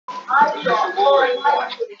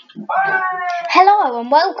Hello and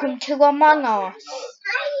welcome to Among Us,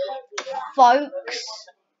 folks.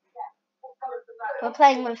 We're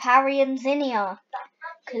playing with Harry and Zinnia,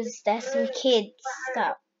 because there's some kids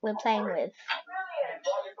that we're playing with.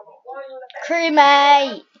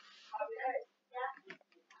 Crewmate!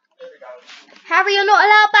 Harry, you're not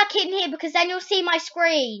allowed back in here because then you'll see my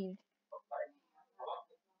screen.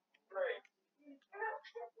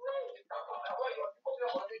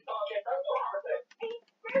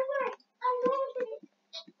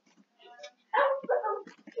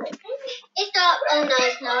 It's not. Oh no,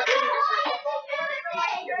 it's not.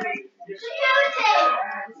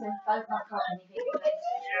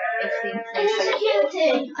 It's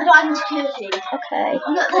security. I don't have security. Okay.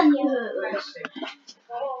 I'm not letting you hurt us.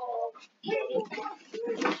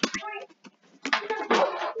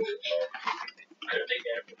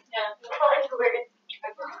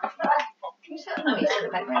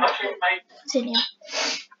 Zinnia.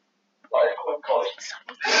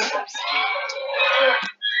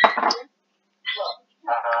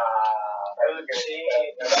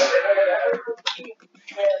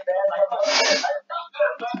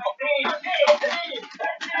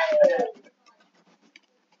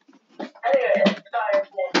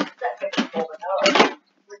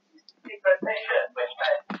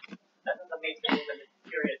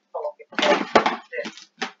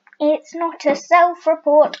 It's not a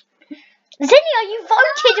self-report. Zinnia, you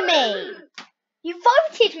voted me! You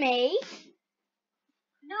voted me!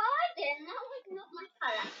 No, I didn't. That was not my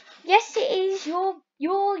colour. Yes, it is.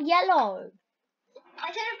 You're yellow.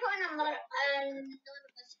 I didn't put an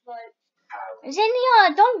anonymous vote.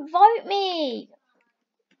 Zinnia, don't vote me.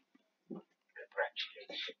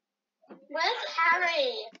 Where's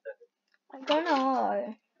Harry? I don't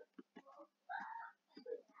know.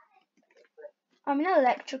 I'm in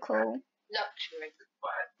electrical. Luxury.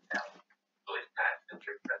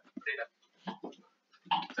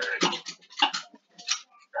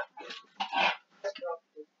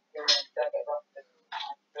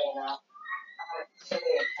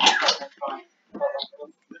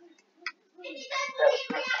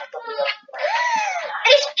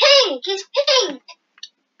 It's pink! It's pink!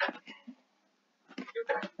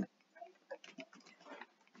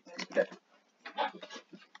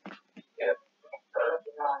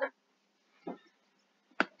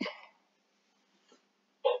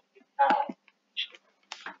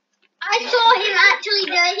 I saw him actually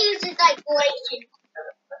do it. He was just like waiting.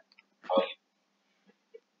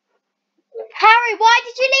 Harry, why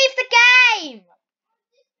did you leave the game?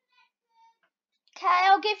 Okay,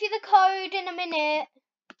 I'll give you the code in a minute.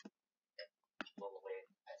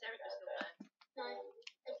 No,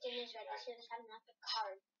 as soon as I should have had like a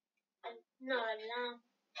card. And not a lamp.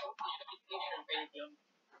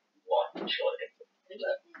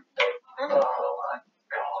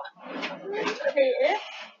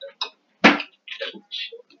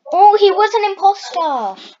 Oh, he was an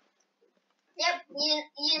imposter. Yep,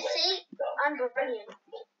 you see? I'm brilliant.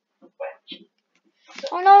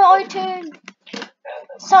 Oh no, O2.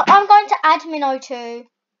 So I'm going to admin O2.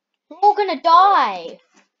 We're all gonna die.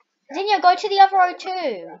 Zinnia, go to the other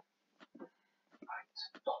O2.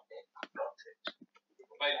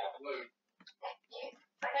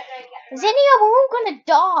 Zinnia, we're all gonna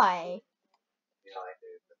die.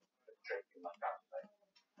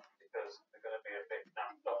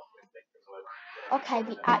 Okay,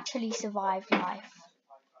 we actually survived life.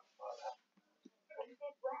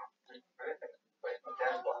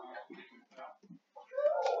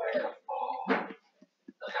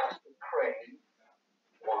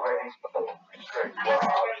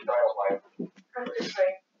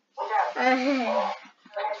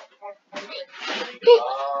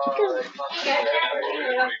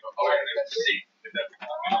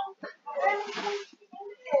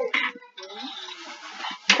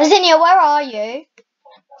 Zinnia, where are you?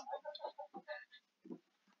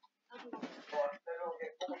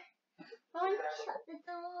 Shut the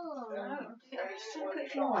door.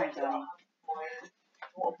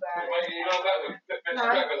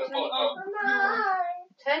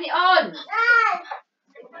 Turn it on.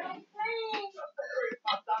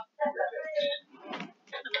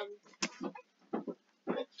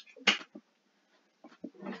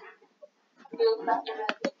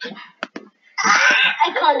 I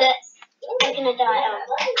can't. I'm gonna die.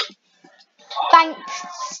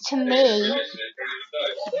 Thanks to me.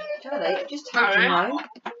 Charlie, just told you no.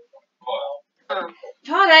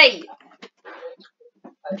 Charlie!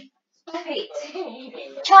 Stop it!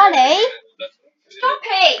 Charlie? Stop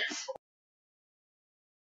it!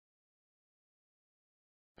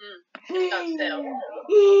 Stand still.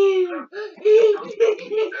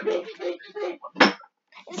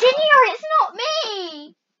 Zinnia, it's not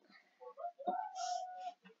me.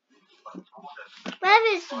 Where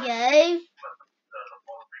is you?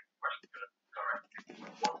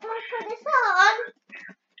 Can I put this on?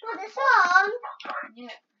 Put this on?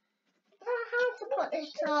 Yeah. I don't know how to put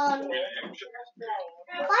this on.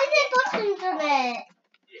 Why are there buttons on it?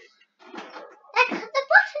 The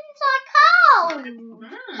buttons are cold.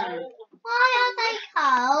 Why are they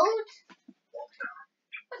cold?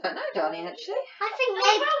 I don't know, darling, actually. I think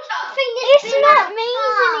maybe. It's not me,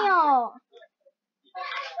 Zinnia.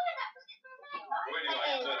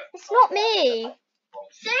 It's not me.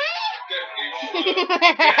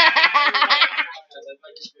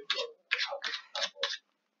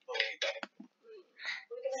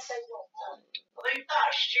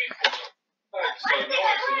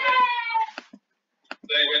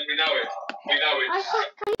 We know it. We know it. I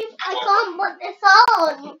can't put this on. I can't put this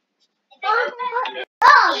on.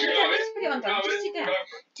 Just put it on, darling. Just sit down.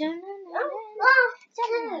 I have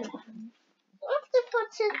to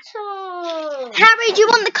put it on. Harry, do you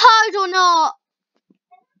want the code or not?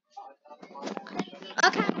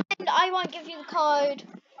 Okay, and I won't give you the code.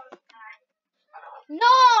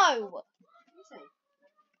 No!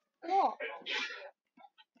 What?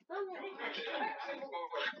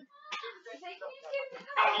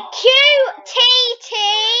 QTT.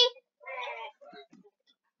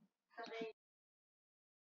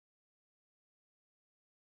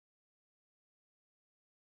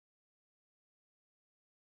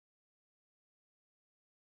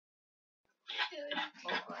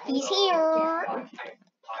 He's here.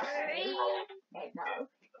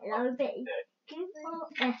 Hello, B.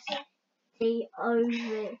 QRSTOV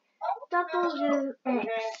WX4NZ.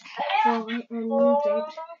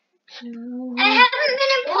 I haven't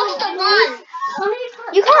been imposter once.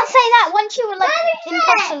 You can't say that once you were like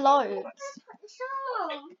imposter loads.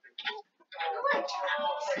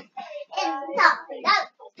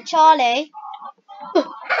 Charlie.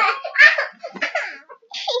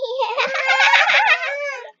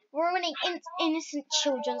 Ruining innocent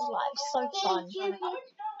children's lives. So fun.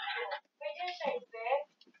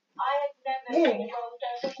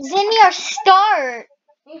 Zinnia, start.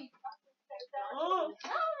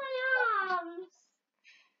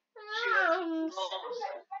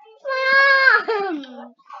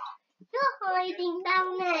 You're hiding down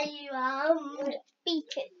there, you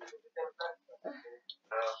Beat it.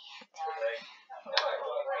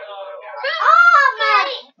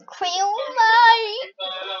 Creole mate.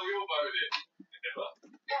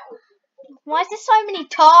 Why is there so many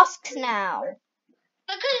tasks now?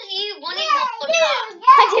 Because you wanted more tasks.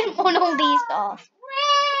 I didn't want all these tasks.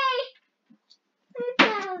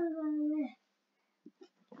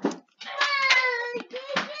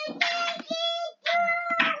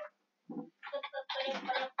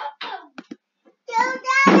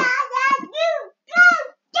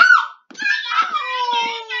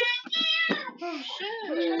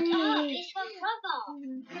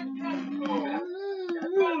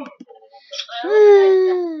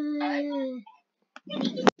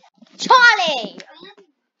 Charlie!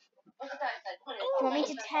 Do you want me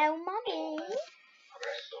to tell Mummy?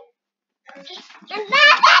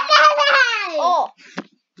 Oh,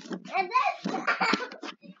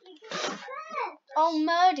 I'll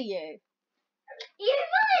murder you. You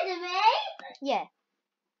murder me? Yeah.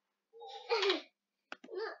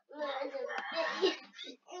 Not murder me.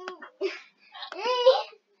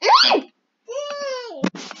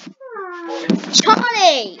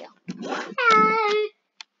 Charlie!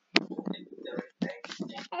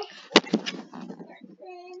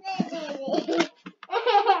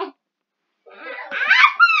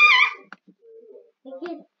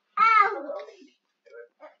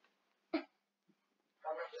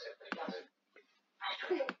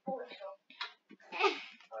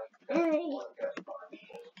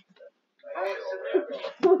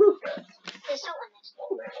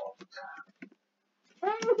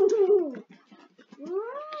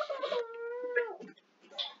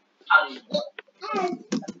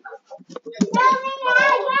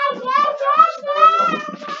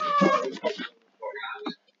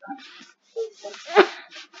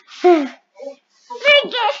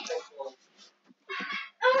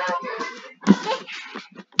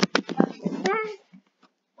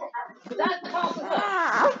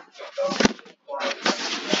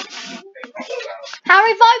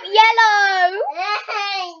 Harry, vote yellow!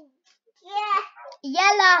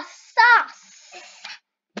 Yellow sus!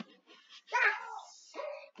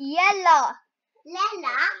 Yellow.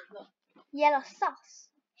 Yellow sus.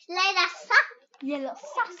 Yellow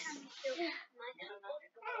sus.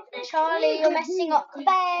 Charlie, you're messing up the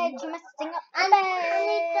bed. You're messing up the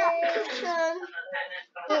bed. Cushion.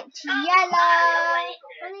 It's yellow.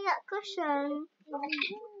 I need that cushion.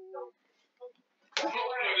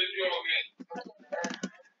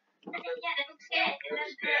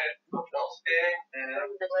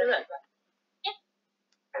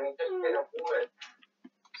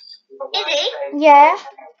 Izzy? Yeah.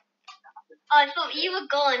 Oh, I thought you were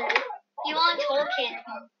gone. You aren't talking.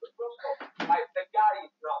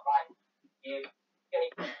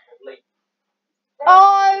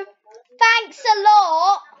 Oh, thanks a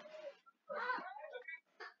lot.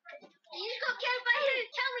 You just got killed by who?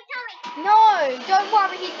 Tell me. No, don't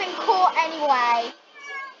worry. He's been caught anyway.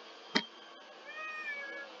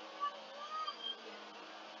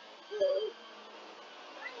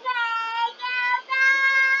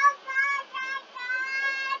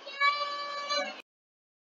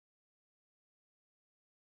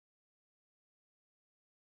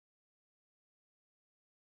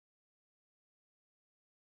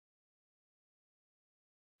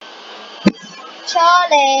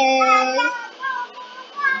 Charlie.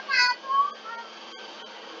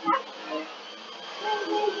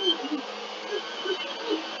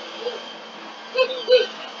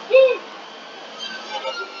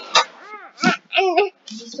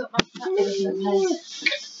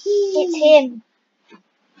 It's him.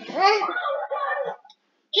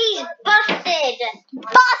 He's busted.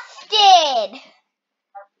 Busted.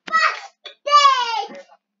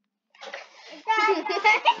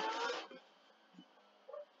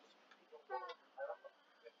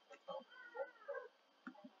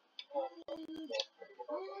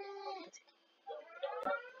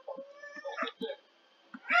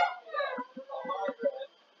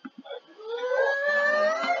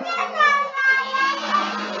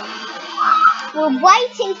 We're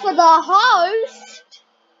waiting for the host.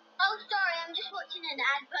 Oh, sorry, I'm just watching an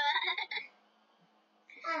advert.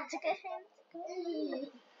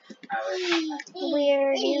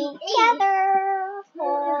 We're together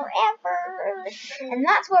forever. And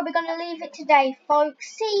that's where we're going to leave it today,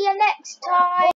 folks. See you next time.